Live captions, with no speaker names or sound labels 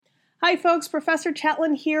Hi folks, Professor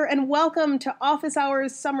Chatelain here, and welcome to Office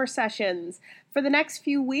Hours Summer Sessions. For the next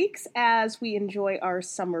few weeks, as we enjoy our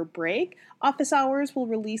summer break, Office Hours will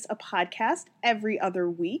release a podcast every other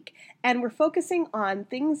week, and we're focusing on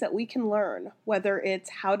things that we can learn, whether it's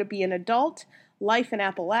how to be an adult, life in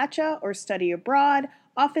Appalachia, or study abroad.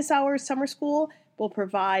 Office Hours Summer School will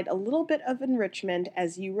provide a little bit of enrichment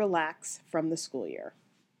as you relax from the school year.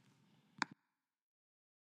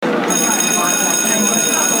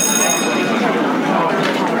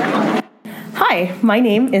 Hi, my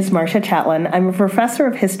name is Marcia Chatelain. I'm a professor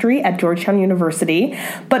of history at Georgetown University,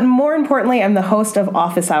 but more importantly, I'm the host of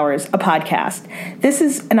Office Hours, a podcast. This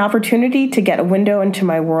is an opportunity to get a window into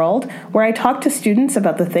my world where I talk to students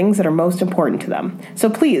about the things that are most important to them. So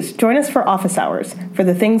please join us for Office Hours, for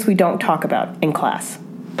the things we don't talk about in class.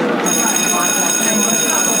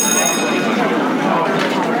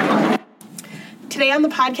 Today on the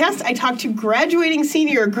podcast, I talked to graduating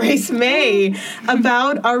senior Grace May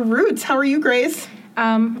about our roots. How are you, Grace?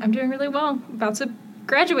 I'm doing really well. About to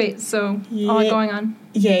graduate, so a lot going on.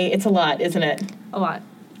 Yay, it's a lot, isn't it? A lot.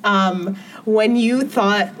 When you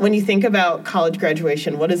think about college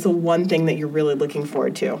graduation, what is the one thing that you're really looking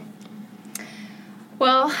forward to?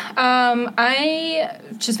 Well, I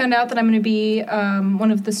just found out that I'm going to be one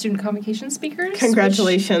of the student convocation speakers.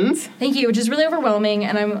 Congratulations. Thank you, which is really overwhelming,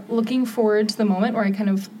 and I'm looking forward to the moment where I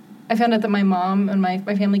found out that my mom and my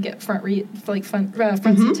family get front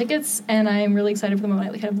seat tickets, and I'm really excited for the moment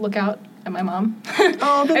I kind of look out at my mom. Oh, that's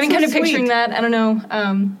I've been so kind of sweet. Picturing that. I don't know.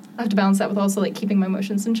 I have to balance that with also keeping my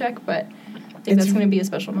emotions in check, but I think that's going to be a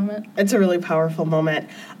special moment. It's a really powerful moment.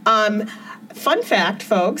 Fun fact,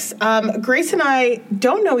 folks, Grace and I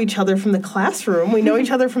don't know each other from the classroom. We know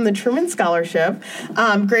each other from the Truman Scholarship.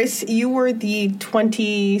 Grace, you were the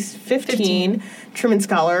 2015 Truman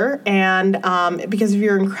Scholar, and because of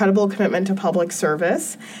your incredible commitment to public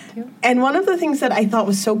service. Thank you. And one of the things that I thought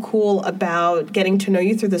was so cool about getting to know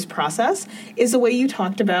you through this process is the way you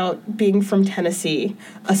talked about being from Tennessee,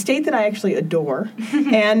 a state that I actually adore.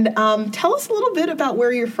 And tell us a little bit about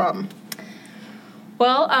where you're from.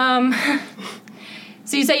 Well,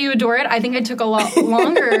 so you say you adore it. I think I took a lot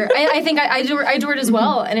longer. I think I adored it as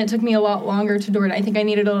well, and it took me a lot longer to adore it. I think I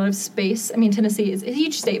needed a lot of space. I mean, Tennessee is a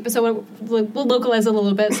huge state, but so we'll localize it a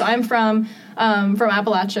little bit. So I'm from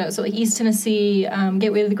Appalachia, so East Tennessee,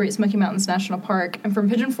 gateway to the Great Smoky Mountains National Park. I'm from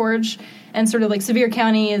Pigeon Forge, and sort of Sevier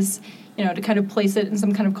County is, to kind of place it in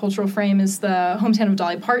some kind of cultural frame, is the hometown of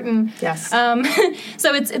Dolly Parton. Yes.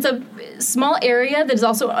 So it's a small area that has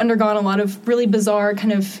also undergone a lot of really bizarre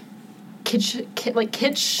kind of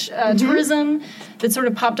kitsch tourism that sort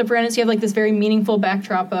of popped up around it. So you have this very meaningful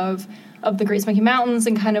backdrop of the Great Smoky Mountains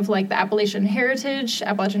and kind of the Appalachian heritage,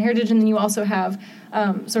 and then you also have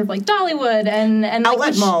sort of Dollywood and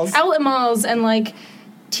outlet malls and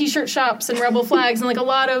T-shirt shops and rebel flags and a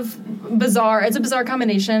lot of bizarre. It's a bizarre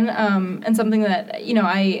combination, and something that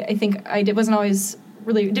I think I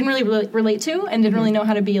didn't really relate to, and didn't really know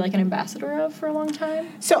how to be an ambassador of for a long time.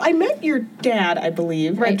 So I met your dad, I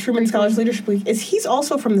believe, right, at Truman Scholars Leadership Week. He's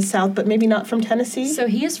also from the South, but maybe not from Tennessee? So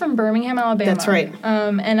he is from Birmingham, Alabama. That's right.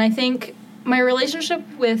 And I think my relationship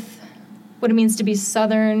with what it means to be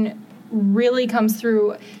Southern really comes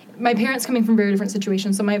through my parents coming from very different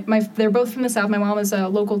situations. So they're both from the South. My mom is a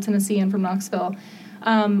local Tennessean from Knoxville.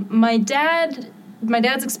 My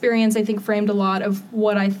dad's experience, I think, framed a lot of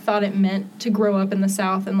what I thought it meant to grow up in the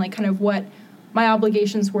South and kind of what my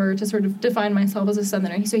obligations were to sort of define myself as a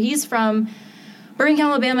Southerner. So he's from Birmingham,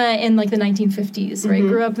 Alabama in the 1950s, right?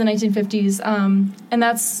 Grew up in the 1950s. And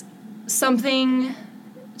that's something,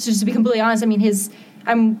 so just to be completely honest, I mean,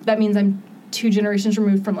 that means I'm 2 generations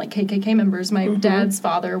removed from KKK members. My dad's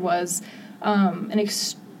father was an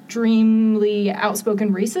extremely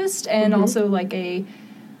outspoken racist and also a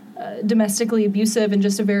domestically abusive, and it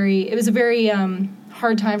was a very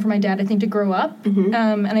hard time for my dad, I think, to grow up.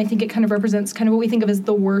 And I think it kind of represents kind of what we think of as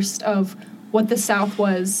the worst of what the South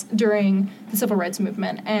was during the Civil Rights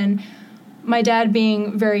Movement. And my dad,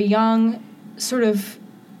 being very young,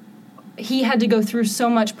 he had to go through so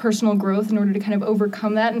much personal growth in order to kind of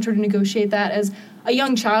overcome that and try to negotiate that as a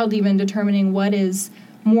young child, even determining what is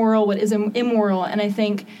moral, what is immoral. And I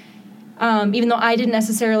think even though I didn't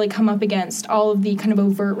necessarily come up against all of the kind of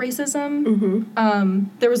overt racism,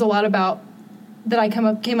 there was a lot about that I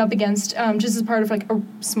came up against just as part of a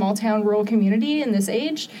small town rural community in this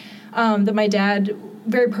age, that my dad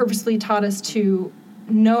very purposely taught us to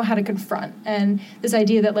know how to confront, and this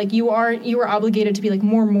idea that like you are obligated to be like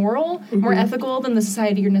more moral, more ethical than the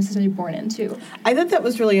society you're necessarily born into. I thought that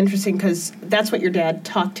was really interesting because that's what your dad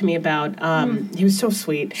talked to me about. He was so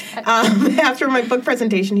sweet. After my book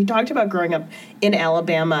presentation, he talked about growing up in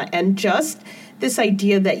Alabama and just this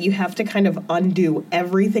idea that you have to kind of undo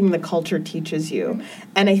everything the culture teaches you.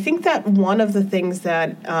 And I think that one of the things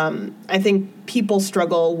that I think people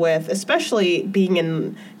struggle with, especially being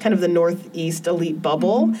in kind of the Northeast elite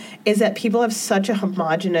bubble, is that people have such a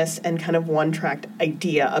homogenous and kind of one-track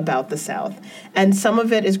idea about the South. And some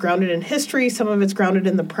of it is grounded in history, some of it's grounded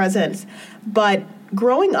in the present. But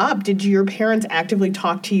growing up, did your parents actively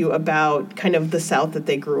talk to you about kind of the South that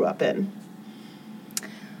they grew up in?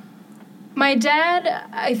 My dad,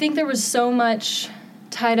 I think there was so much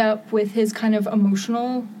tied up with his kind of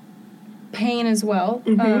emotional pain as well.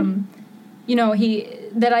 You know,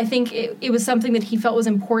 I think it was something that he felt was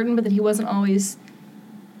important, but that he wasn't always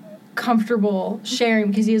comfortable sharing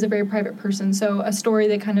because he is a very private person. So a story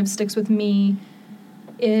that kind of sticks with me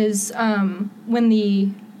is when the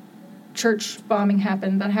church bombing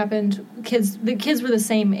happened. The kids were the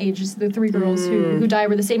same age as the three girls who died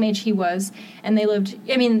were the same age he was, and they lived,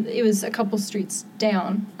 I mean, it was a couple streets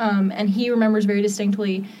down, and he remembers very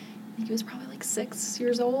distinctly, I think he was probably like 6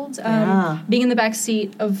 years old, being in the back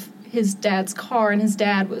seat of his dad's car, and his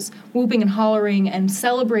dad was whooping and hollering and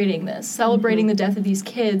celebrating the death of these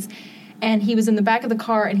kids. And he was in the back of the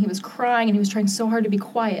car, and he was crying, and he was trying so hard to be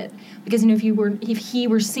quiet because, you know, if he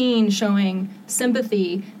were seen showing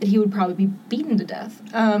sympathy, that he would probably be beaten to death.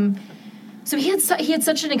 So he had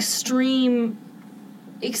such an extreme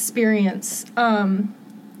experience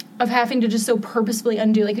of having to just so purposefully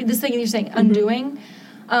undo, like this thing you're saying, undoing.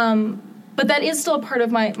 But that is still a part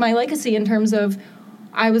of my legacy in terms of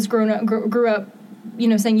I was grew up, you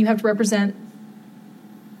know, saying you have to represent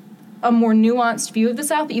a more nuanced view of the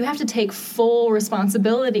South, but you have to take full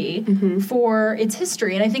responsibility for its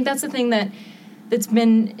history. And I think that's the thing that's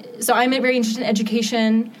been... So I'm very interested in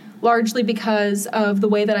education, largely because of the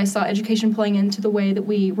way that I saw education playing into the way that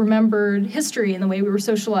we remembered history and the way we were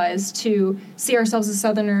socialized to see ourselves as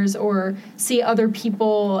Southerners or see other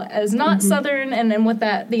people as not Southern, and what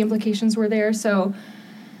the implications were there. So...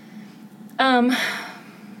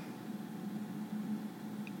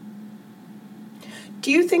 Do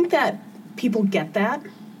you think that people get that?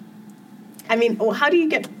 I mean, how do you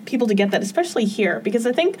get people to get that, especially here? Because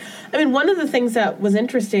one of the things that was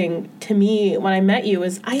interesting to me when I met you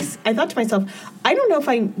is I thought to myself, I don't know if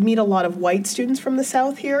I meet a lot of white students from the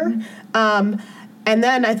South here. And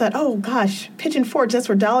then I thought, oh, gosh, Pigeon Forge, that's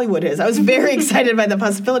where Dollywood is. I was very excited by the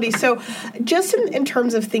possibility. So just in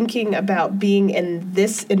terms of thinking about being in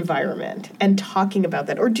this environment and talking about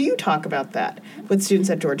that, or do you talk about that with students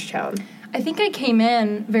at Georgetown? I think I came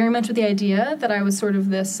in very much with the idea that I was sort of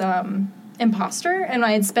this imposter, and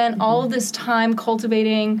I had spent all of this time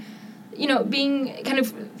cultivating, you know, being kind of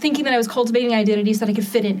thinking that I was cultivating identities that I could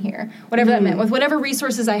fit in here, whatever that meant, with whatever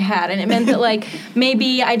resources I had. And it meant that, like,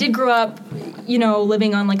 maybe I did grow up, you know,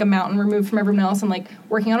 living on, like, a mountain removed from everyone else and, like,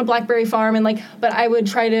 working on a blackberry farm, and, like, but I would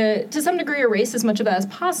try to some degree, erase as much of that as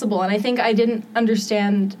possible. And I think I didn't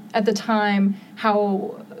understand at the time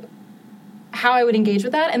how I would engage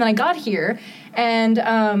with that. And then I got here, and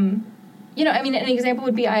you know, I mean, an example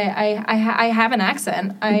would be I have an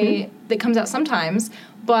accent that comes out sometimes,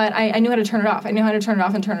 but I knew how to turn it off. I knew how to turn it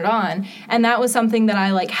off and turn it on, and that was something that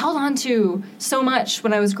I, like, held on to so much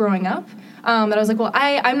when I was growing up. That I was like, well,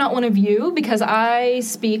 I'm not one of you because I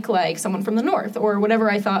speak like someone from the North, or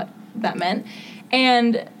whatever I thought that meant.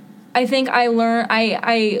 And I think I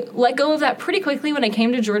let go of that pretty quickly when I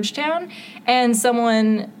came to Georgetown, and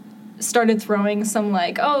someone started throwing some,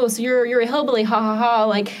 like, oh, so you're a hillbilly, ha ha ha,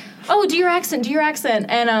 like, oh, do your accent,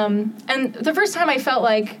 and the first time I felt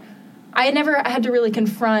like I had never had to really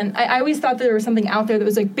confront, I always thought that there was something out there that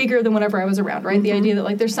was, like, bigger than whatever I was around, right? The idea that,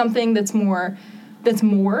 like, there's something that's more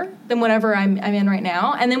than whatever I'm in right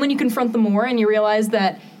now, and then when you confront the more and you realize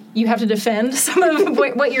that you have to defend some of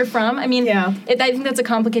what you're from. I mean, I think that's a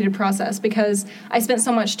complicated process because I spent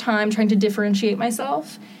so much time trying to differentiate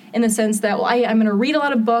myself in the sense that, well, I'm going to read a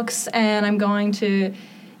lot of books, and I'm going to,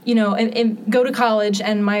 you know, and go to college,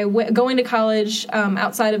 and going to college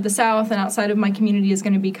outside of the South and outside of my community is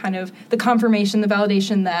going to be kind of the confirmation, the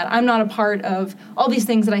validation that I'm not a part of all these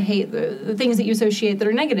things that I hate, the things that you associate that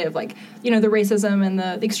are negative, like, you know, the racism and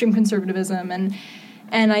the extreme conservatism.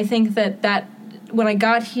 And I think that when I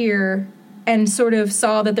got here and sort of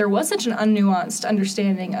saw that there was such an unnuanced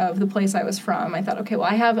understanding of the place I was from, I thought, okay, well,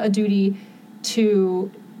 I have a duty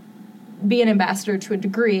to be an ambassador to a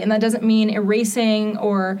degree, and that doesn't mean erasing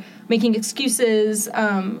or making excuses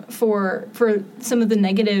for some of the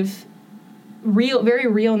negative, very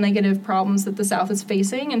real negative problems that the South is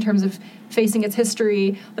facing in terms of facing its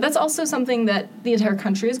history. But that's also something that the entire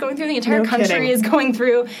country is going through. The entire country is going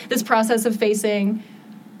through this process of facing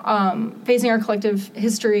our collective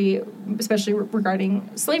history, especially regarding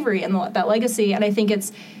slavery and that legacy. And I think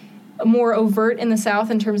it's more overt in the South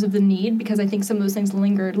in terms of the need, because I think some of those things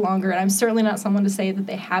lingered longer. And I'm certainly not someone to say that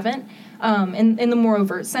they haven't in the more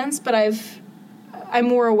overt sense, but I'm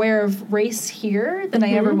more aware of race here than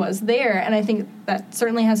I ever was there. And I think that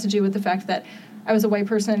certainly has to do with the fact that I was a white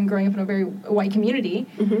person growing up in a very white community.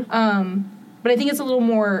 But I think it's a little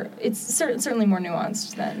more, it's certainly more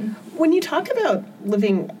nuanced than... When you talk about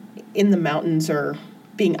living in the mountains or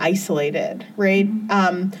being isolated, right,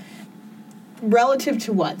 relative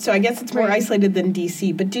to what? So I guess it's more isolated than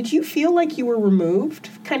D.C., but did you feel like you were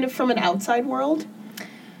removed kind of from an outside world?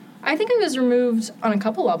 I think I was removed on a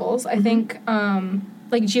couple levels. I think,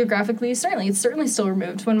 like, geographically, it's certainly still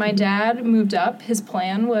removed. When my dad moved up, his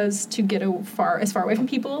plan was to get as far away from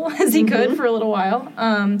people as he could for a little while.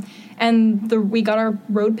 And we got our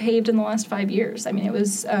road paved in the last 5 years. I mean, it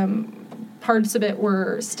was, parts of it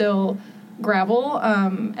were still gravel,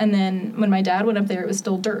 and then when my dad went up there, it was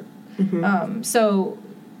still dirt. So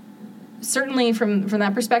certainly from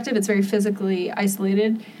that perspective, it's very physically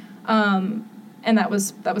isolated. And that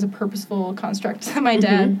was a purposeful construct that my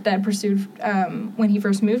dad pursued when he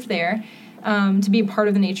first moved there, to be a part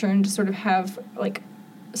of the nature and to sort of have like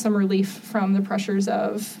some relief from the pressures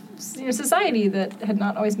of society that had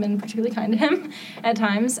not always been particularly kind to him at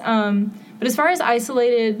times. But as far as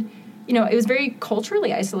isolated, it was very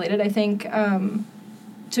culturally isolated, I think,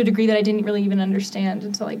 to a degree that I didn't really even understand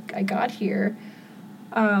until I got here.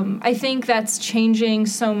 I think that's changing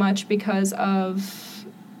so much because of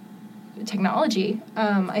technology.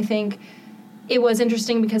 I think it was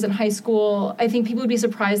interesting because in high school, I think people would be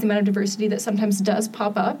surprised the amount of diversity that sometimes does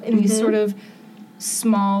pop up in these sort of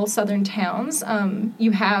small southern towns.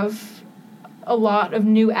 You have a lot of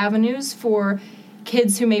new avenues for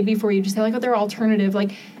kids who maybe before you just say, like, oh, they're alternative.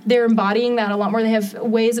 Like, they're embodying that a lot more. They have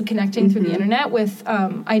ways of connecting through the internet with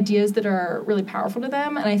ideas that are really powerful to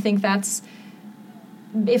them. And I think that's,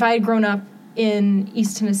 if I had grown up in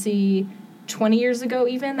East Tennessee 20 years ago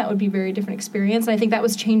even, that would be a very different experience. And I think that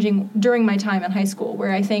was changing during my time in high school,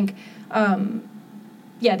 where I think,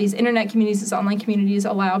 these internet communities, these online communities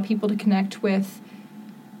allow people to connect with,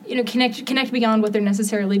 connect beyond what they're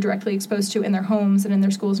necessarily directly exposed to in their homes and in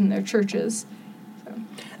their schools and in their churches.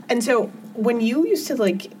 And so when you used to,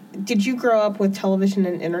 did you grow up with television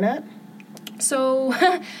and internet? So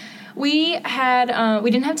we didn't have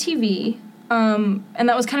TV, and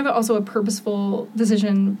that was kind of also a purposeful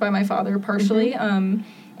decision by my father, partially. And,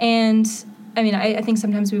 I mean, I think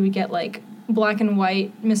sometimes we would get, black and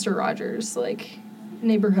white Mr. Rogers,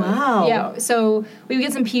 neighborhood. Wow. Yeah, so we would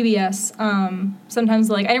get some PBS.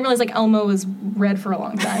 Sometimes, I didn't realize, Elmo was red for a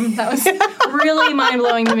long time. That was really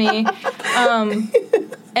mind-blowing to me.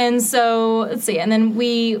 And so, let's see, and then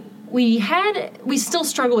we still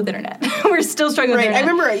struggle with internet. We're still struggling with internet. I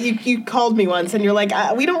remember you called me once, and you're like,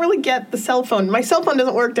 we don't really get the cell phone. My cell phone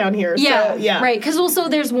doesn't work down here. Yeah, so, yeah. Right, because also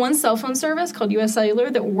there's one cell phone service called US Cellular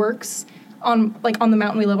that works on the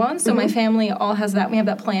mountain we live on, so my family all has that. We have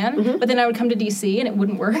that plan, but then I would come to D.C. and it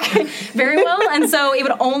wouldn't work very well, and so it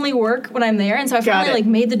would only work when I'm there, and so I finally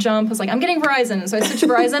made the jump. I was like, I'm getting Verizon, and so I switched to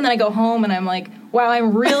Verizon, then I go home, and I'm like, wow,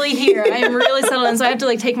 I'm really here. I'm really settled in, so I have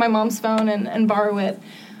to, take my mom's phone and borrow it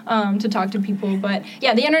to talk to people. But,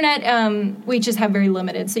 yeah, the internet, we just have very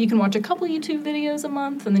limited, so you can watch a couple YouTube videos a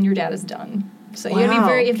month, and then your data is done. So you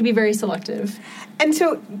have to be very selective. And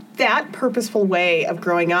so that purposeful way of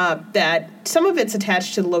growing up, that some of it's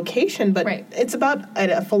attached to the location, but it's about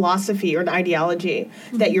a philosophy or an ideology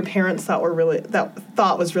that your parents thought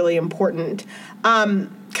was really important.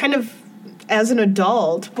 Kind of as an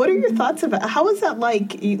adult, what are your thoughts about how is that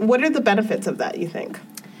like? What are the benefits of that, you think?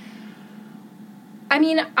 I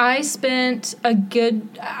mean, I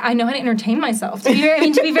know how to entertain myself. To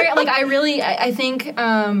be very, I think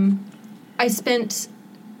I spent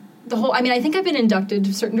the whole, I think I've been inducted to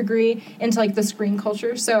a certain degree into, the screen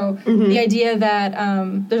culture. So the idea that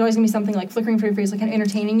there's always going to be something, flickering for your face, kind of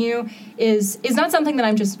entertaining you is not something that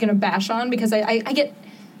I'm just going to bash on, because I get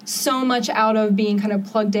so much out of being kind of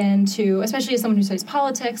plugged into, especially as someone who studies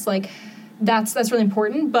politics, that's really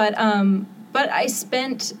important. But I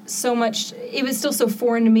spent so much, it was still so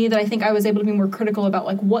foreign to me that I think I was able to be more critical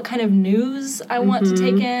about, what kind of news I want to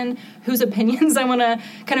take in, whose opinions I want to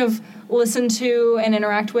kind of listen to and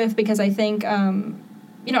interact with, because I think,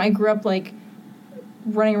 I grew up,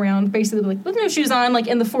 running around basically like with no shoes on, like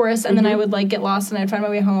in the forest, and then I would like get lost and I'd find my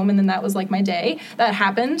way home, and then that was like my day. That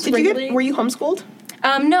happened regularly. Were you homeschooled?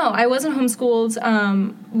 No, I wasn't homeschooled.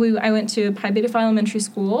 I went to Pi Beta Phi Elementary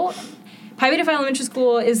School. Pi Beta Phi Elementary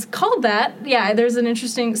School is called that. Yeah, there's an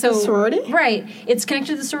interesting... So, sorority? Right. It's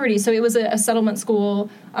connected to the sorority. So it was a settlement school.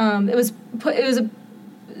 There's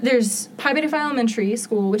Pi Beta Phi Elementary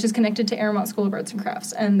School, which is connected to Aramont School of Arts and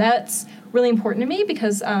Crafts. And that's really important to me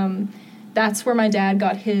because that's where my dad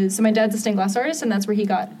got his... So my dad's a stained glass artist, and that's where he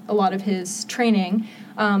got a lot of his training.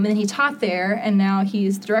 And then he taught there, and now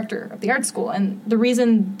he's the director of the art school. And the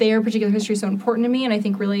reason their particular history is so important to me, and I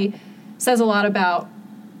think really says a lot about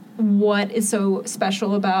what is so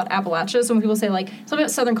special about Appalachia. So when people say, like, something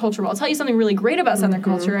about Southern culture, well, I'll tell you something really great about Southern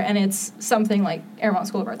culture, and it's something like Aramont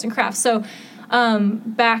School of Arts and Crafts. So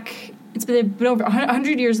it's been over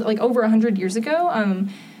 100 years, like over 100 years ago,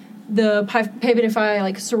 the Pi Beta Phi,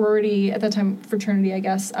 like, sorority, at that time, fraternity, I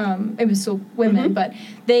guess, it was still women, but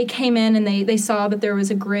they came in and they saw that there was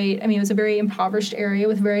it was a very impoverished area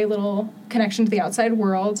with very little connection to the outside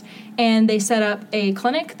world, and they set up a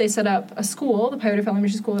clinic, they set up a school, the Pi Beta Phi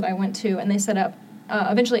Elementary School that I went to, and they set up,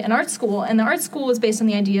 eventually, an art school, and the art school was based on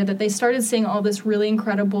the idea that they started seeing all this really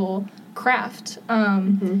incredible craft,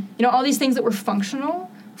 all these things that were functional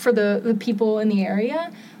for the people in the area,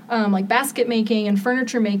 like basket making and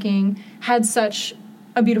furniture making, had such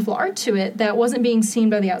a beautiful art to it that wasn't being seen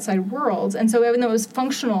by the outside world. And so even though it was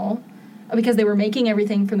functional, because they were making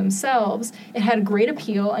everything for themselves, it had great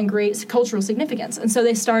appeal and great cultural significance. And so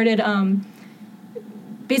they started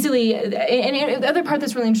basically, and the other part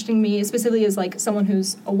that's really interesting to me, specifically as like someone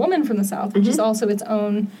who's a woman from the South, which is also its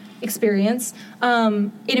own experience,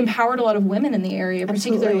 it empowered a lot of women in the area,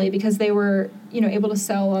 particularly because they were, able to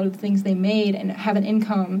sell a lot of the things they made and have an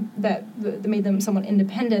income that made them somewhat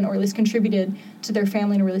independent, or at least contributed to their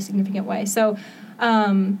family in a really significant way. So,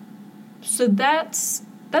 so that's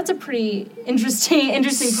a pretty interesting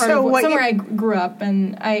part of somewhere I grew up,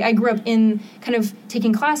 and I grew up in kind of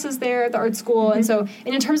taking classes there at the art school, and so,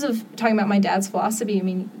 and in terms of talking about my dad's philosophy, I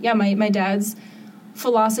mean, yeah, my dad's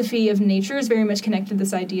philosophy of nature is very much connected to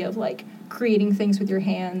this idea of, like, creating things with your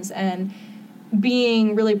hands and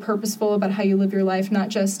being really purposeful about how you live your life, not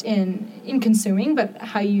just in consuming, but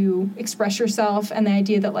how you express yourself, and the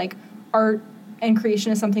idea that, like, art and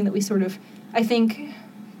creation is something that we sort of, I think,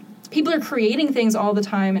 people are creating things all the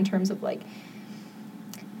time in terms of, like,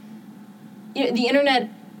 the internet,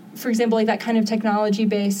 for example, like that kind of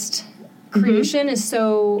technology-based creation is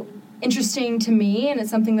so interesting to me, and it's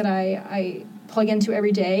something that I plug into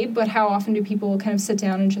every day, but how often do people kind of sit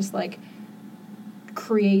down and just, like,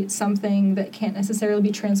 create something that can't necessarily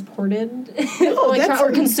be transported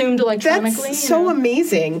or consumed electronically? That's so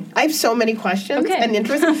amazing. I have so many questions and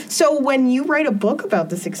interests. So when you write a book about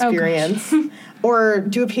this experience or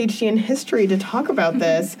do a PhD in history to talk about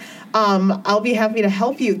this, I'll be happy to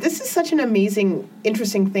help you. This is such an amazing,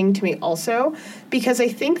 interesting thing to me also, because I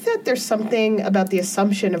think that there's something about the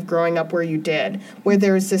assumption of growing up where you did, where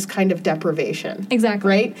there's this kind of deprivation. Exactly.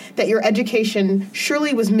 Right? That your education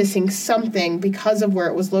surely was missing something because of where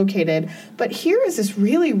it was located. But here is this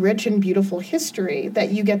really rich and beautiful history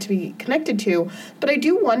that you get to be connected to. But I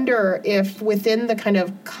do wonder if within the kind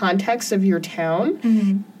of context of your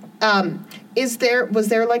town, was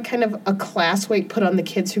there like kind of a class weight put on the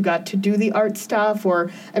kids who got to do the art stuff?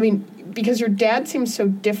 Or, I mean, because your dad seems so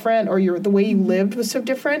different, or the way you lived was so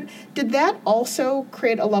different, did that also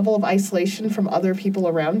create a level of isolation from other people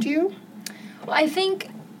around you? Well, I think,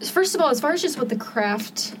 first of all, as far as just what the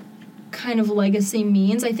craft kind of legacy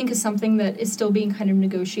means, I think is something that is still being kind of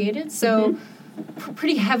negotiated. So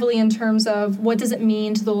pretty heavily in terms of what does it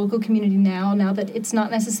mean to the local community now that it's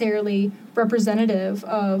not necessarily representative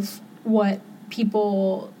of what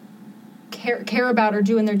people care about or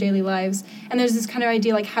do in their daily lives. And there's this kind of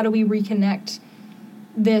idea, like, how do we reconnect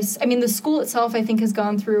this? I mean, the school itself, I think, has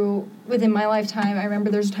gone through, within my lifetime, I remember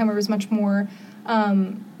there's a time where it was much more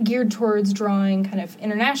geared towards drawing kind of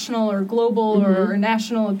international or global or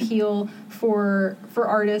national appeal for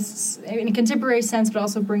artists in a contemporary sense, but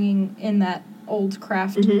also bringing in that old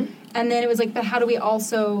craft. And then it was like, but how do we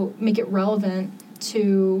also make it relevant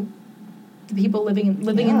to the people living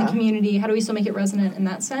in the community? How do we still make it resonant in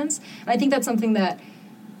that sense? And I think that's something that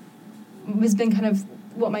has been kind of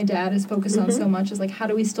what my dad is focused on so much, is like, how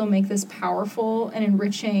do we still make this powerful and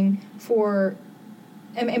enriching for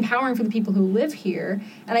empowering for the people who live here?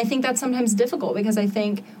 And I think that's sometimes difficult, because I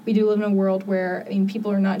think we do live in a world where, I mean,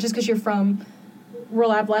 people are not, just because you're from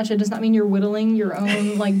rural Appalachia does not mean you're whittling your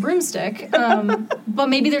own, like, broomstick. But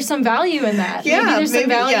maybe there's some value in that. Yeah, maybe there's some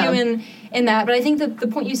value in that. But I think that the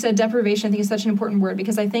point you said, deprivation, I think is such an important word,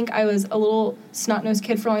 because I think I was a little snot-nosed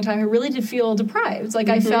kid for a long time who really did feel deprived. Like,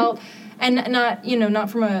 I felt, and not,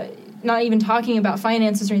 not even talking about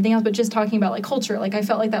finances or anything else, but just talking about, like, culture. Like, I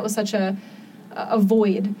felt like that was such a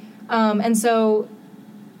void. And so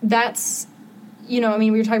that's, we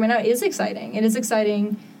were talking about now, it is exciting. It is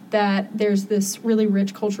exciting that there's this really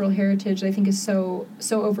rich cultural heritage that I think is so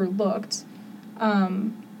overlooked.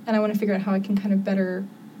 And I want to figure out how I can kind of better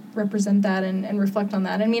represent that and reflect on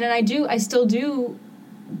that. I still do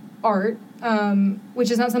art,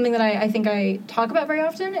 which is not something that I think I talk about very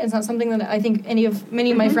often. It's not something that I think many of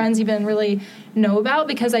my friends even really know about,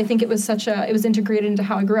 because I think it was it was integrated into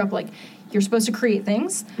how I grew up. Like, you're supposed to create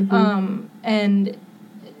things, and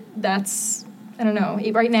that's, I don't know,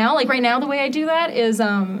 right now, the way I do that is,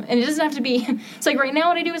 and it doesn't have to be, it's like right now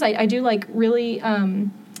what I do is I do, like, really,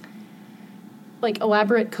 like,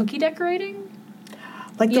 elaborate cookie decorating.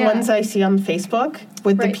 Like the ones I see on Facebook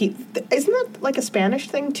with isn't that like a Spanish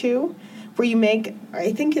thing too? Where you make,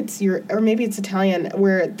 I think it's or maybe it's Italian,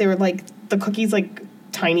 where they're like, the cookies like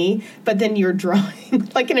tiny, but then you're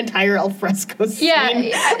drawing like an entire alfresco scene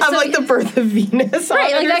of like the birth of Venus.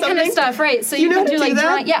 Right, like that kind of stuff, right. So you can do like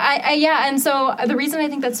that? Yeah, and so the reason I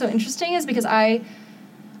think that's so interesting is because I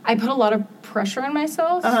put a lot of pressure on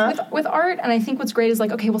myself with art, and I think what's great is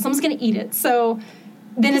like, okay, well, someone's going to eat it, so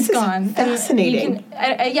then it's gone. Fascinating.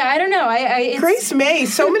 I don't know. Grace May,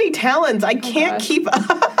 so many talents. I can't keep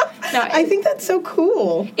up. No, I think that's so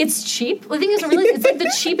cool. It's cheap. The thing is, it's like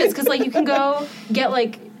the cheapest, because like you can go get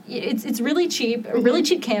like it's really cheap, really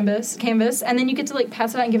cheap canvas, and then you get to like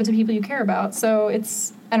pass it out and give it to people you care about. So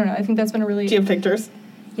it's, I don't know. I think that's been a really. Do you have pictures?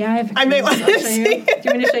 Yeah, I have pictures. I may want to see. Do you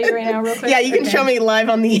want me to show you right now, real quick? Yeah, you can show me live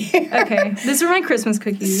on the air. Okay, these are my Christmas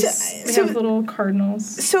cookies. We have little cardinals.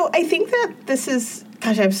 So I think that this is.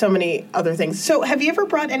 Gosh, I have so many other things. So have you ever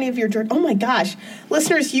brought any of your George... Oh, my gosh.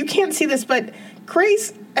 Listeners, you can't see this, but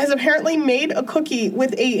Grace has apparently made a cookie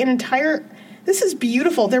with an entire... This is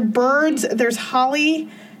beautiful. There are birds. There's holly.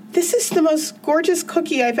 This is the most gorgeous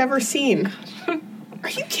cookie I've ever seen. Are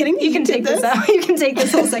you kidding me? You can take this out. You can take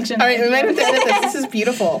this whole section. All right, we might have to edit this. This is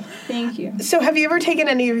beautiful. Thank you. So have you ever taken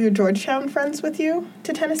any of your Georgetown friends with you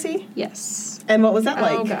to Tennessee? Yes. And what was that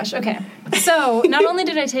like? Oh, gosh. Okay. So not only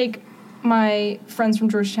did I take my friends from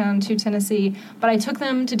Georgetown to Tennessee, but I took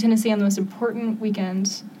them to Tennessee on the most important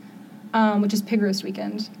weekend, which is Pig Roast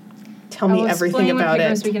Weekend. Tell me everything about it. Pig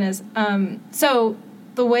Roast Weekend is. So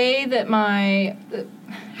the way that my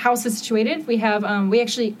house is situated, we have we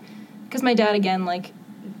actually, because my dad, again, like,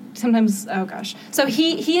 sometimes, oh gosh. So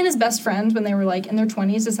he and his best friend, when they were like in their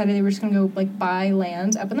 20s, decided they were just going to go like buy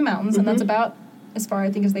land up in the mountains, and that's about as far,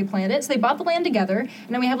 I think, as they planned it. So they bought the land together, and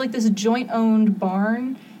then we have like this joint-owned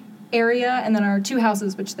barn area, and then our two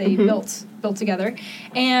houses, which they built together.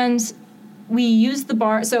 And we used the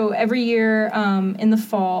barn. So every year in the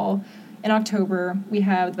fall, in October, we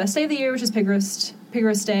have the best day of the year, which is Pig Roast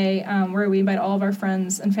Day, where we invite all of our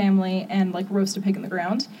friends and family and like roast a pig in the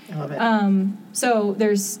ground. I love it. So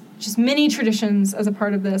there's just many traditions as a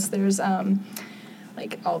part of this. There's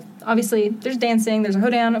obviously there's dancing, there's a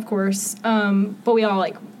hoedown, of course, but we all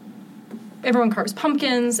everyone carves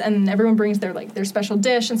pumpkins, and everyone brings their special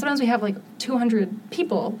dish, and sometimes we have 200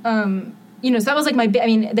 people. So that was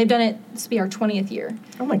they've done it. This will be our 20th year.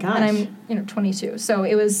 Oh my gosh! And I'm 22, so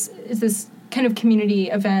it's this kind of community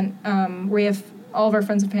event where we have all of our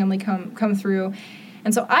friends and family come through,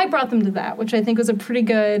 and so I brought them to that, which I think was a pretty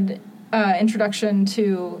good introduction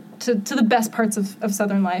to the best parts of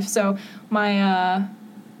Southern life. So my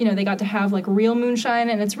they got to have real moonshine,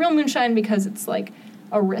 and it's real moonshine because it's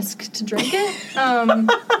a risk to drink it.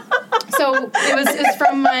 So it was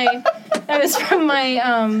from my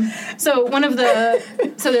so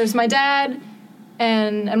there's my dad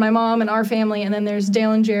and my mom and our family, and then there's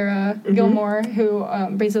Dale and Jara Gilmore, who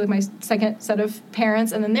basically my second set of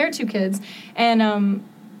parents, and then their two kids, and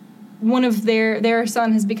one of their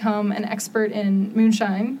son has become an expert in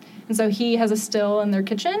moonshine. And so he has a still in their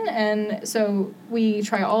kitchen, and so we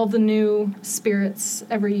try all the new spirits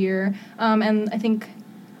every year. And I think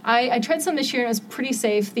I tried some this year, and it was pretty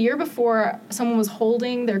safe. The year before, someone was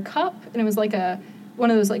holding their cup, and it was one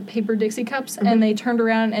of those paper Dixie cups, and they turned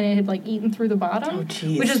around, and it had eaten through the bottom, which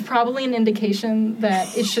is probably an indication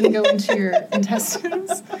that it shouldn't go into your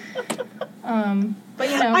intestines. But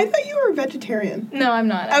I thought you were a vegetarian. No, I'm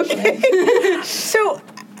not. Actually. Okay. So,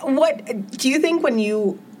 what do you think when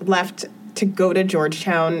you left to go to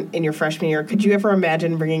Georgetown in your freshman year, could you ever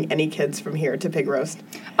imagine bringing any kids from here to Pig Roast?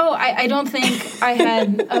 Oh, I don't think I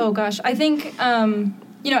had. Oh gosh, I think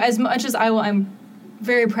as much as I will, I'm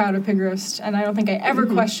very proud of Pig Roast, and I don't think I ever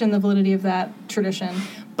questioned the validity of that tradition.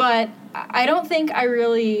 But I don't think I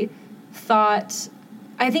really thought.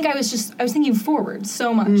 I think I was thinking forward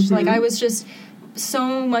so much. Like I was just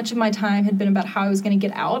so much of my time had been about how I was going to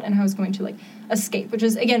get out and how I was going to like escape, which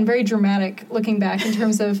is again very dramatic looking back in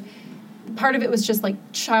terms of. Part of it was just like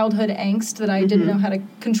childhood angst that I didn't know how to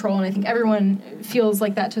control, and I think everyone feels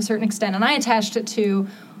like that to a certain extent. And I attached it to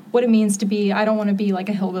what it means to be. I don't want to be like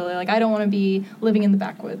a hillbilly. Like I don't want to be living in the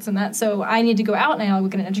backwoods, and that. So I need to go out and I'll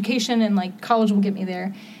get an education, and like college will get me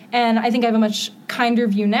there. And I think I have a much kinder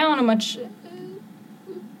view now, and a much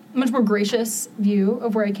more gracious view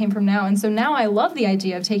of where I came from now. And so now I love the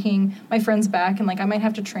idea of taking my friends back, and like I might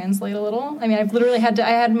have to translate a little. I mean, I've literally had to.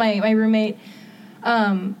 I had my roommate.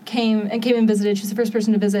 Came and visited. She was the first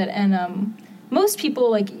person to visit, and most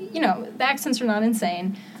people, like, the accents are not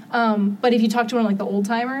insane, but if you talk to one of, like, the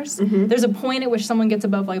old-timers, there's a point at which someone gets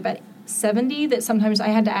above, like, about 70 that sometimes I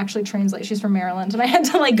had to actually translate. She's from Maryland, and I had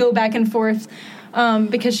to, like, go back and forth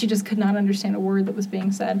because she just could not understand a word that was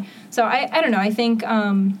being said. So I don't know. I think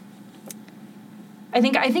when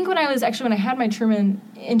I had my Truman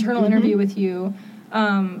internal interview with you,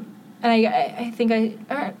 and I think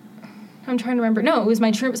I'm trying to remember. No, it was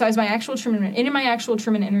my Truman. So I was my actual Truman. In my actual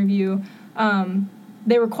Truman interview,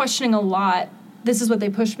 they were questioning a lot. This is what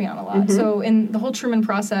they pushed me on a lot. So in the whole Truman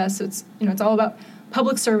process, it's all about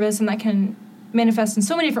public service, and that can manifest in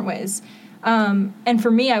so many different ways. And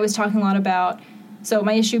for me, I was talking a lot about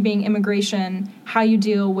my issue being immigration, how you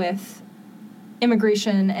deal with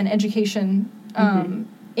immigration and education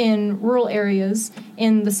in rural areas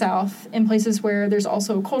in the South, in places where there's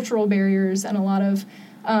also cultural barriers and a lot of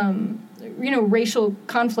racial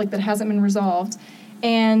conflict that hasn't been resolved.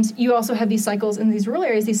 And you also have these cycles in these rural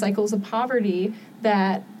areas, these cycles of poverty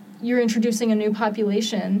that you're introducing a new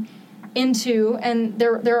population into, and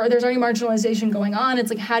there's already marginalization going on. It's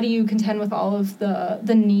like, how do you contend with all of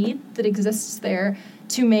the need that exists there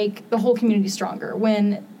to make the whole community stronger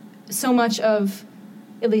when so much of,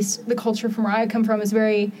 at least the culture from where I come from, is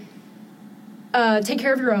very take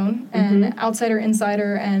care of your own and outsider,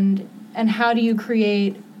 insider, and how do you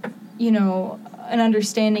create, an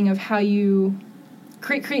understanding of how you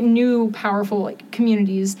create new, powerful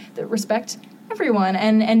communities that respect everyone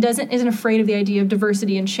and isn't afraid of the idea of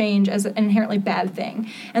diversity and change as an inherently bad thing.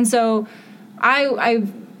 And so I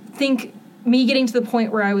think me getting to the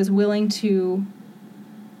point where I was willing to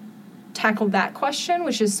tackle that question,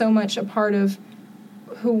 which is so much a part of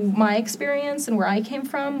who my experience and where I came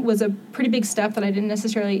from, was a pretty big step that I didn't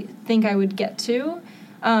necessarily think I would get to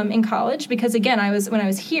in college, because again, when I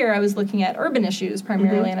was here, I was looking at urban issues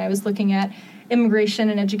primarily, and I was looking at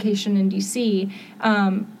immigration and education in DC,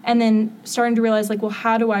 and then starting to realize, like, well,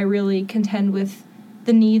 how do I really contend with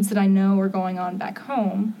the needs that I know are going on back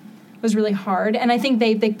home was really hard. And I think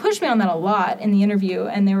they pushed me on that a lot in the interview,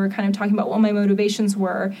 and they were kind of talking about what my motivations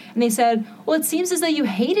were, and they said, well, it seems as though you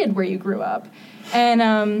hated where you grew up. And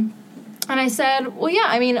I said, well, yeah,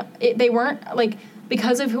 I mean, they weren't, like,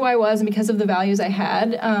 because of who I was and because of the values I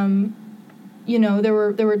had, there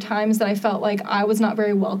were times that I felt like I was not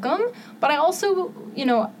very welcome. But I also,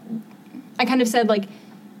 I kind of said, like,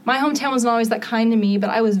 my hometown wasn't always that kind to me, but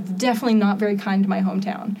I was definitely not very kind to my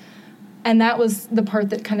hometown. And that was the part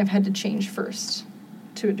that kind of had to change first,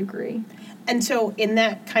 to a degree. And so in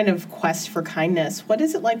that kind of quest for kindness, what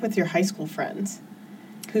is it like with your high school friends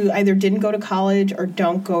who either didn't go to college or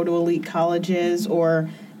don't go to elite colleges, or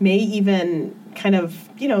may even kind of,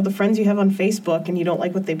 the friends you have on Facebook and you don't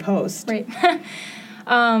like what they post? Right.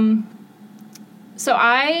 So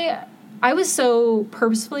I was so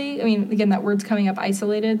purposefully, I mean, again, that word's coming up,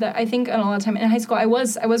 isolated, that I think a lot of time in high school I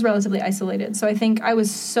was relatively isolated. So I think I was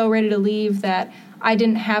so ready to leave that I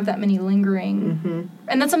didn't have that many lingering.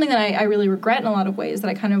 And that's something that I really regret in a lot of ways, that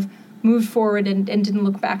I kind of moved forward and didn't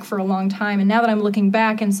look back for a long time. And now that I'm looking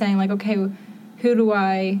back and saying, like, okay, who do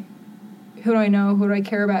I know? Who do I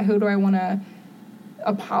care about? Who do I want to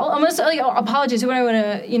apologize? Who do I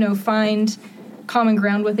want to, find common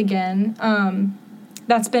ground with again?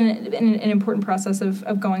 That's been an important process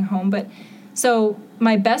of going home. But so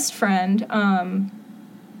my best friend,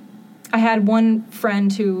 I had one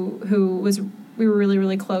friend who we were really,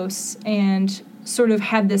 really close, and sort of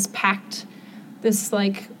had this pact, this,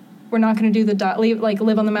 like, we're not going to do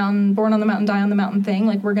live on the mountain, born on the mountain, die on the mountain thing.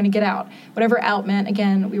 Like, we're going to get out. Whatever out meant,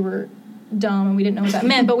 again, we were dumb and we didn't know what that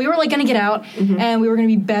meant, but we were, like, going to get out, and we were going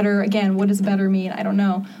to be better. Again, what does better mean? I don't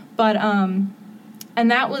know. But, and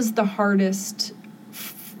that was the hardest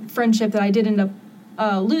friendship that I did end up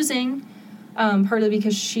losing, partly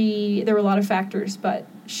because there were a lot of factors, but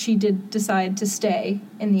she did decide to stay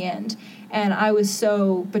in the end. And I was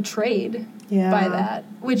so betrayed by that,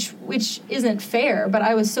 which isn't fair, but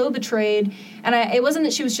I was so betrayed. And it wasn't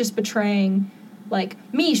that she was just betraying, like,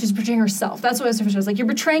 me. She was betraying herself. That's what I was frustrated. I was like, you're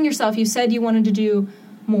betraying yourself. You said you wanted to do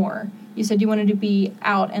more. You said you wanted to be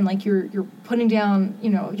out, and, like, you're putting down,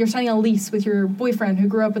 you're signing a lease with your boyfriend who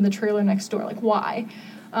grew up in the trailer next door. Like, why?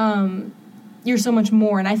 You're so much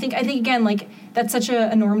more. And I think again, like, that's such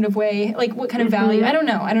a normative way. Like, what kind of value? I don't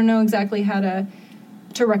know. I don't know exactly how to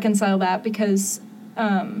reconcile that, because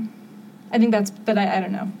I think I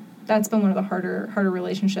don't know. That's been one of the harder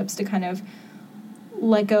relationships to kind of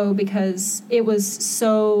let go, because it was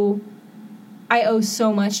so, I owe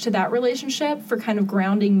so much to that relationship for kind of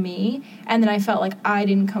grounding me, and then I felt like I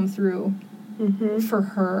didn't come through for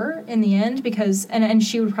her in the end, because, and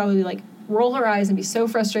she would probably, like, roll her eyes and be so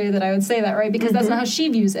frustrated that I would say that, right? Because that's not how she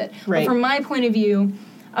views it. Right. But from my point of view,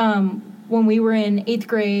 when we were in 8th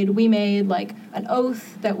grade, we made, like, an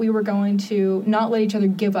oath that we were going to not let each other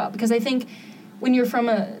give up. Because I think when you're from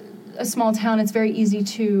a small town, it's very easy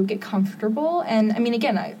to get comfortable. And, I mean,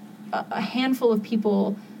 again, a handful of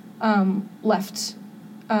people left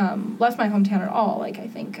my hometown at all. Like, I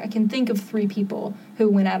can think of 3 people who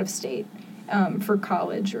went out of state for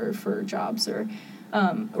college or for jobs or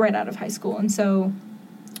right out of high school. And so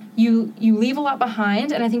you leave a lot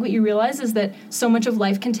behind, and I think what you realize is that so much of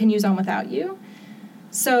life continues on without you.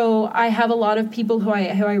 So I have a lot of people who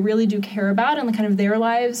I really do care about, and kind of their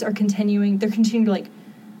lives are continuing. They're continuing to, like,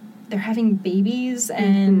 they're having babies,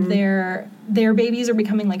 and their babies are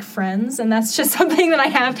becoming, like, friends, and that's just something that I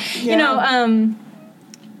have.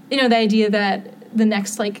 The idea that the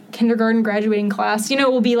next, like, kindergarten graduating class,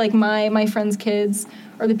 will be, like, my friends' kids,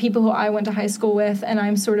 or the people who I went to high school with, and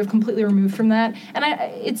I'm sort of completely removed from that. And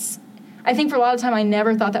I think for a lot of time I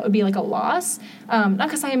never thought that would be, like, a loss. Not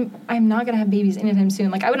because I'm not going to have babies anytime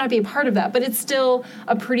soon. Like, I would not be a part of that. But it's still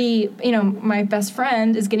a pretty, my best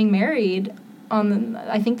friend is getting married on,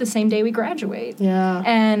 I think, the same day we graduate. Yeah.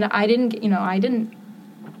 And I didn't,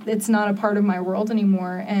 it's not a part of my world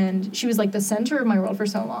anymore. And she was, like, the center of my world for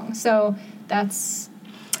so long. So that's...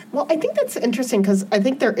 Well, I think that's interesting, because I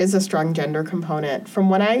think there is a strong gender component. From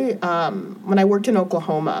when I worked in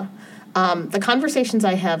Oklahoma, the conversations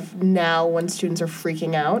I have now when students are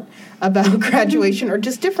freaking out about graduation are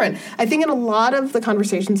just different. I think in a lot of the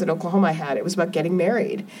conversations in Oklahoma I had, it was about getting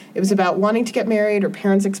married. It was about wanting to get married, or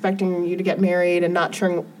parents expecting you to get married and not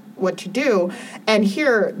sure what to do. And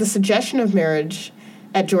here, the suggestion of marriage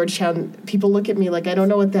at Georgetown, people look at me like I don't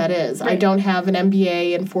know what that is. Right. I don't have an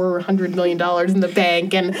MBA and $400 million in the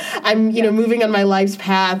bank, and I'm moving on my life's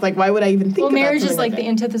path. Like, why would I even think about something? Well, marriage is like the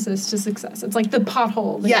antithesis to success. It's like the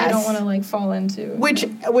pothole that I don't want to, like, fall into.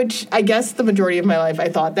 Which I guess the majority of my life I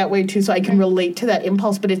thought that way too, so I can relate to that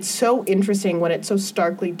impulse. But it's so interesting when it's so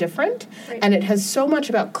starkly different, and it has so much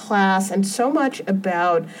about class and so much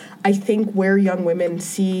about, I think, where young women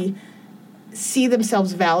see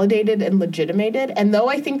themselves validated and legitimated. And though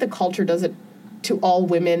I think the culture does it to all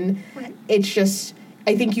women, it's just,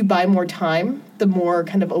 I think you buy more time, the more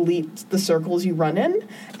kind of elite the circles you run in.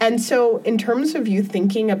 And so in terms of you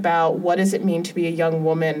thinking about what does it mean to be a young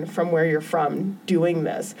woman from where you're from doing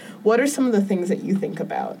this, what are some of the things that you think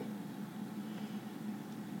about?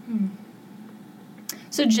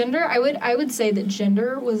 So gender, I would say that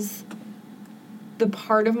gender was the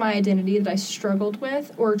part of my identity that I struggled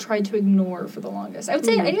with or tried to ignore for the longest. I would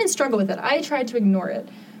say I didn't even struggle with it. I tried to ignore it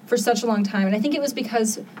for such a long time. And I think it was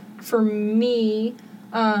because, for me,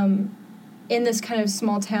 in this kind of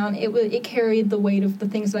small town, it carried the weight of the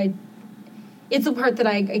things that it's the part that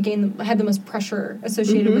I had the most pressure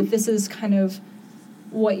associated with. This is kind of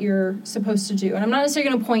what you're supposed to do. And I'm not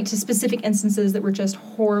necessarily going to point to specific instances that were just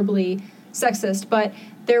horribly sexist, but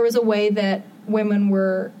there was a way that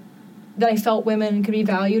I felt women could be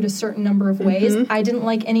valued a certain number of ways. I didn't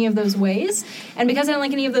like any of those ways. And because I didn't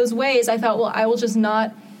like any of those ways, I thought, well, I will just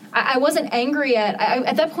not... I wasn't angry at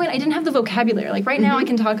that point, I didn't have the vocabulary. Like, right now I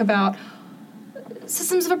can talk about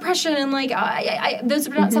systems of oppression, and, like, those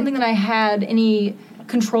were not something that I had any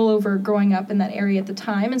control over growing up in that area at the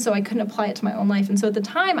time, and so I couldn't apply it to my own life. And so at the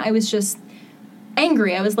time, I was just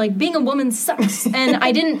angry. I was like, being a woman sucks. And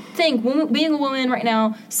I didn't think being a woman right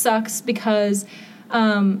now sucks because...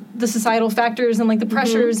 the societal factors and, like, the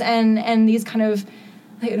pressures and these kind of,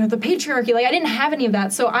 the patriarchy. Like, I didn't have any of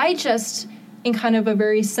that. So I just, in kind of a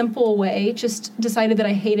very simple way, just decided that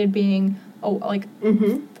I hated being a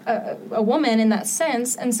woman in that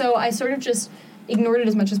sense. And so I sort of just ignored it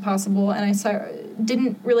as much as possible, and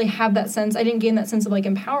didn't really have that sense. I didn't gain that sense of like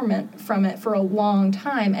empowerment from it for a long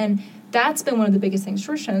time, and that's been one of the biggest things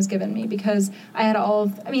Georgetown has given me, because I had all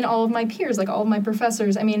of my peers, like all of my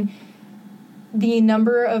professors. I mean, the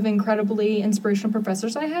number of incredibly inspirational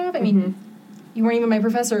professors I have. I mean, you weren't even my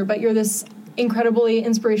professor, but you're this incredibly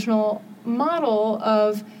inspirational model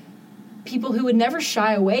of people who would never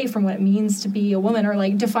shy away from what it means to be a woman, or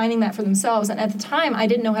like defining that for themselves. And at the time, I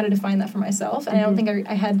didn't know how to define that for myself, and I don't think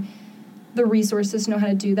I had the resources to know how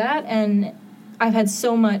to do that. And I've had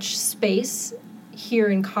so much space here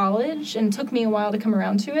in college, and it took me a while to come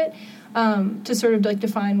around to it, to sort of like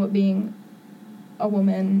define what being a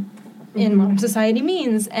woman in modern society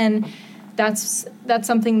means. And that's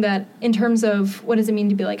something that, in terms of what does it mean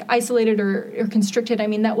to be like isolated or constricted, I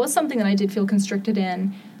mean, that was something that I did feel constricted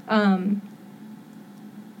in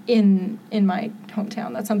my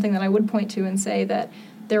hometown. That's something that I would point to and say that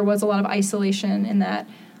there was a lot of isolation in that.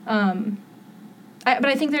 But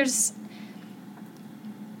I think there's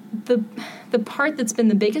the part that's been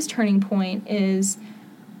the biggest turning point is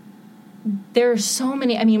there are so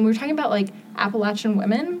many. I mean, we were talking about like Appalachian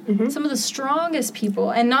women, some of the strongest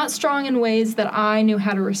people, and not strong in ways that I knew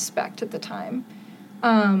how to respect at the time.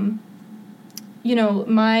 You know,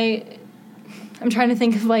 I'm trying to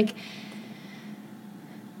think of like,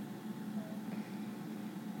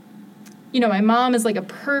 you know, my mom is like a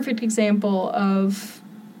perfect example of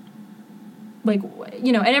like,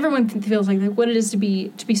 you know, and everyone feels like what it is to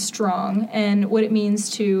be strong, and what it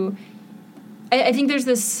means to. I think there's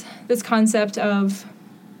this concept of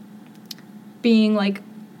being like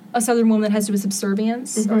a Southern woman that has to do with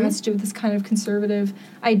subservience, or has to do with this kind of conservative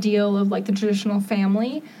ideal of like the traditional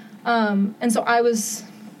family, and so I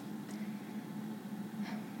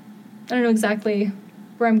don't know exactly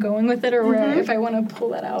where I'm going with it, or where if I want to pull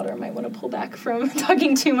that out, or I might want to pull back from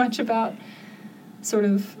talking too much about sort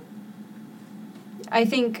of. I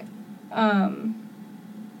think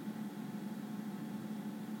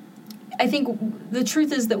the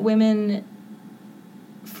truth is that women,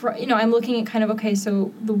 you know, I'm looking at kind of, okay,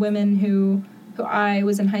 so the women who I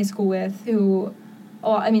was in high school with,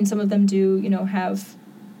 some of them do, you know, have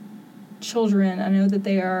children. I know that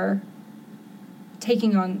they are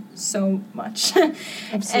taking on so much.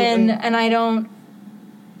 Absolutely. And I don't.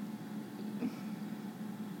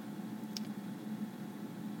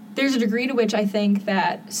 There's a degree to which I think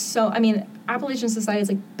that Appalachian society is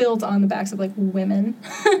like built on the backs of like women,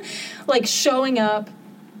 like showing up,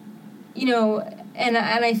 you know, and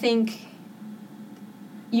I think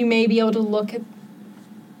you may be able to look at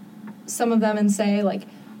some of them and say like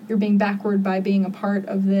you're being backward by being a part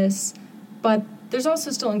of this, but there's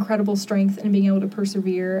also still incredible strength in being able to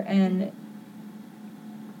persevere. And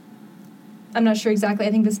I'm not sure exactly.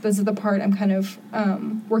 I think this is the part I'm kind of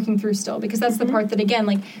working through still, because that's the part that, again,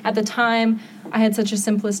 like at the time I had such a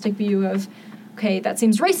simplistic view of, okay, that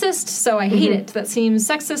seems racist, so I hate it. That seems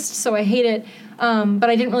sexist, so I hate it. But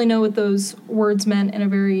I didn't really know what those words meant in a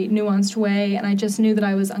very nuanced way, and I just knew that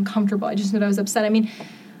I was uncomfortable. I just knew that I was upset. I mean,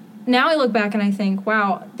 now I look back and I think,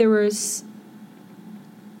 wow, a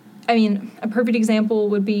perfect example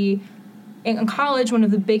would be in college, one of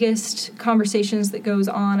the biggest conversations that goes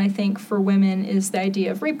on, I think, for women is the idea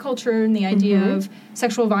of rape culture and the idea of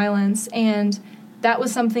sexual violence. And that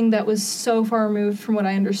was something that was so far removed from what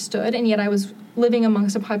I understood, and yet I was living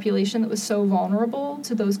amongst a population that was so vulnerable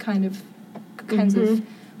to those kinds of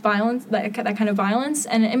violence, that kind of violence.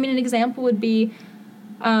 And I mean, an example would be,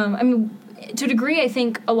 to a degree, I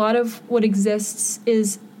think a lot of what exists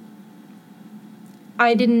is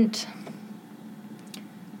it's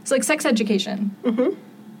like sex education.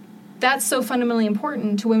 That's so fundamentally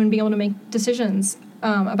important to women being able to make decisions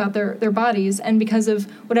about their bodies, and because of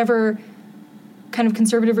whatever kind of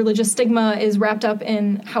conservative religious stigma is wrapped up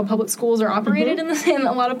in how public schools are operated in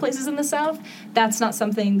a lot of places in the South, that's not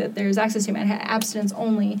something that there's access to. Man had abstinence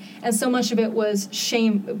only, and so much of it was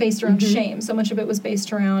based around shame. So much of it was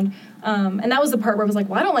based around, and that was the part where I was like,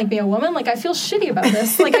 well, I don't like being a woman. Like, I feel shitty about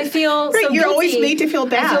this. Like, I feel right, so you're guilty. Always made to feel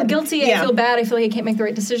bad. I feel guilty. Yeah. I feel bad. I feel like I can't make the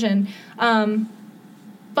right decision.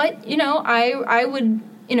 But you know, I would.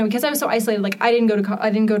 You know, because I was so isolated, like I didn't go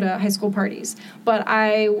to high school parties, but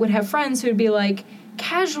I would have friends who would be like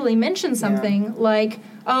casually mention something like,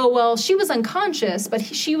 "Oh, well, she was unconscious, but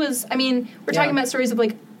she was." I mean, we're talking about stories of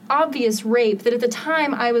like obvious rape that at the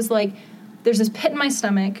time I was like, "There's this pit in my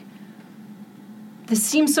stomach. This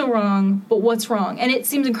seems so wrong, but what's wrong?" And it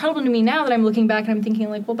seems incredible to me now that I'm looking back and I'm thinking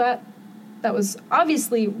like, "Well, that was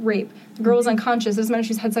obviously rape. The girl was unconscious. Doesn't matter if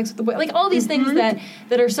she's had sex with the boy." Like, all these things that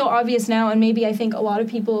are so obvious now, and maybe I think a lot of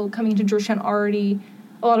people coming to Georgetown a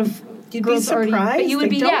lot of You'd girls be surprised. already. But you would They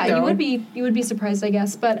be, don't yeah, know. you would be surprised, I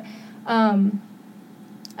guess. But I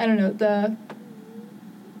don't know.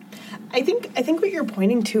 I think what you're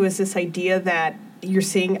pointing to is this idea that you're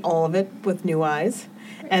seeing all of it with new eyes.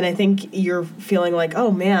 And I think you're feeling like,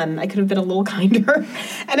 oh man, I could have been a little kinder.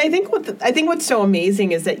 And I think what's so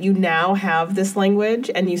amazing is that you now have this language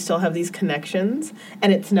and you still have these connections,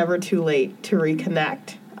 and it's never too late to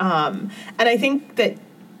reconnect. And I think that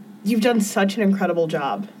you've done such an incredible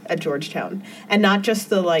job at Georgetown, and not just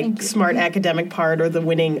the smart academic part or the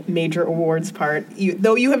winning major awards part.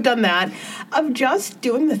 Though you have done that, of just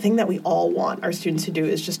doing the thing that we all want our students to do,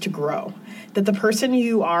 is just to grow. That the person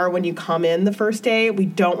you are when you come in the first day, we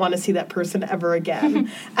don't want to see that person ever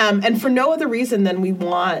again. And for no other reason than we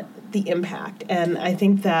want the impact. And I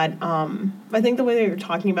think that the way that you're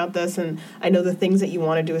talking about this, and I know the things that you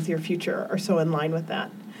want to do with your future, are so in line with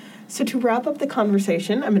that. So to wrap up the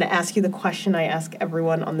conversation, I'm going to ask you the question I ask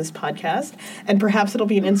everyone on this podcast, and perhaps it'll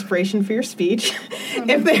be an inspiration for your speech.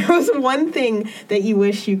 If there was one thing that you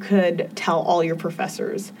wish you could tell all your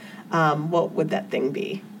professors, what would that thing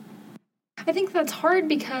be? I think that's hard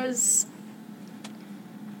because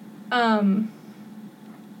I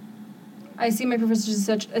see my professors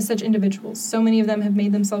as such individuals. So many of them have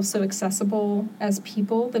made themselves so accessible as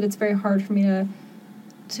people that it's very hard for me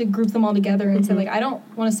to group them all together and say, I don't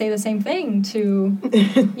want to say the same thing to,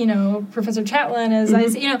 Professor Chatelain as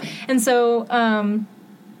And so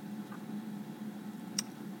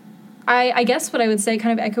I guess what I would say,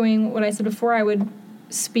 kind of echoing what I said before, I'll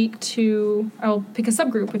pick a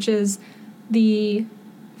subgroup, which is the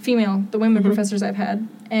women professors I've had,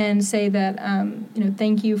 and say that,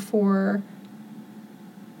 thank you for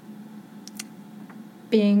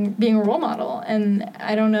being a role model. And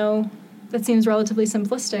I don't know, that seems relatively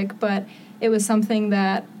simplistic, but it was something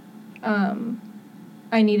that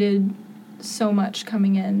I needed so much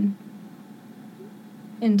coming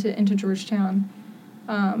into Georgetown.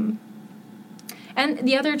 And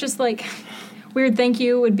the other just weird thank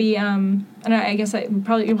you would be, and I guess you'll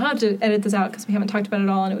probably have to edit this out because we haven't talked about it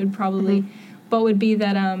all, and it would probably, but would be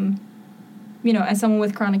that, as someone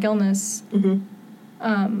with chronic illness,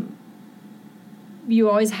 you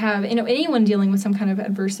always have, anyone dealing with some kind of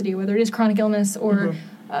adversity, whether it is chronic illness or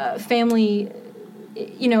family,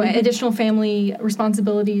 additional family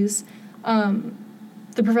responsibilities,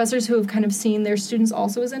 the professors who have kind of seen their students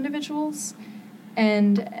also as individuals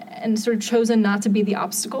and sort of chosen not to be the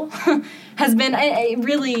obstacle has been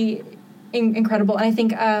really incredible. And I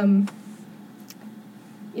think,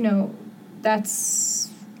 that's,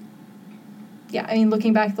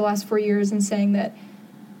 looking back the last 4 years and saying that,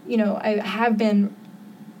 I have been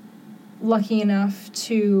lucky enough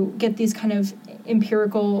to get these kind of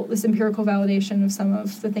empirical validation of some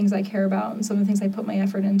of the things I care about and some of the things I put my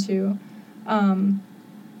effort into.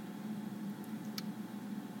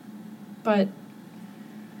 But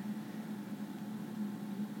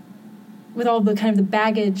with all the kind of the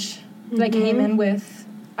baggage that I came in with,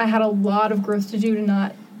 I had a lot of growth to do to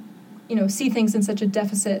not, see things in such a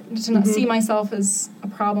deficit, to not see myself as a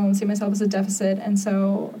problem, see myself as a deficit. And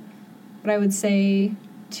so what I would say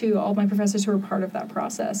to all my professors who were part of that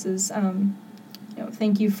process is,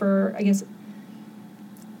 thank you for, I guess,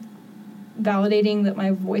 validating that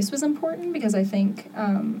my voice was important, because I think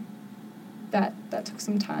that took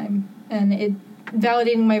some time. And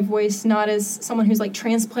validating my voice not as someone who's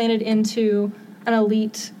transplanted into an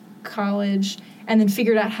elite college and then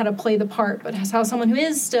figured out how to play the part, but as how someone who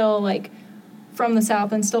is still from the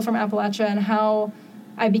South and still from Appalachia, and how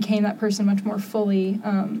I became that person much more fully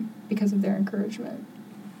because of their encouragement.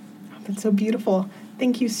 That's so beautiful.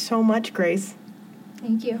 Thank you so much, Grace.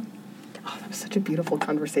 Thank you. Oh, that was such a beautiful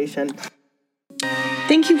conversation.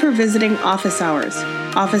 Thank you for visiting Office Hours.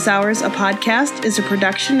 Office Hours, a podcast, is a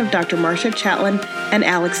production of Dr. Marcia Chatelain and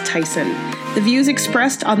Alex Tyson. The views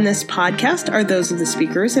expressed on this podcast are those of the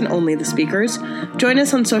speakers and only the speakers. Join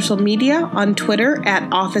us on social media, on Twitter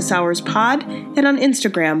 @OfficeHoursPod, and on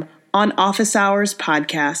Instagram on Office Hours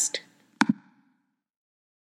Podcast.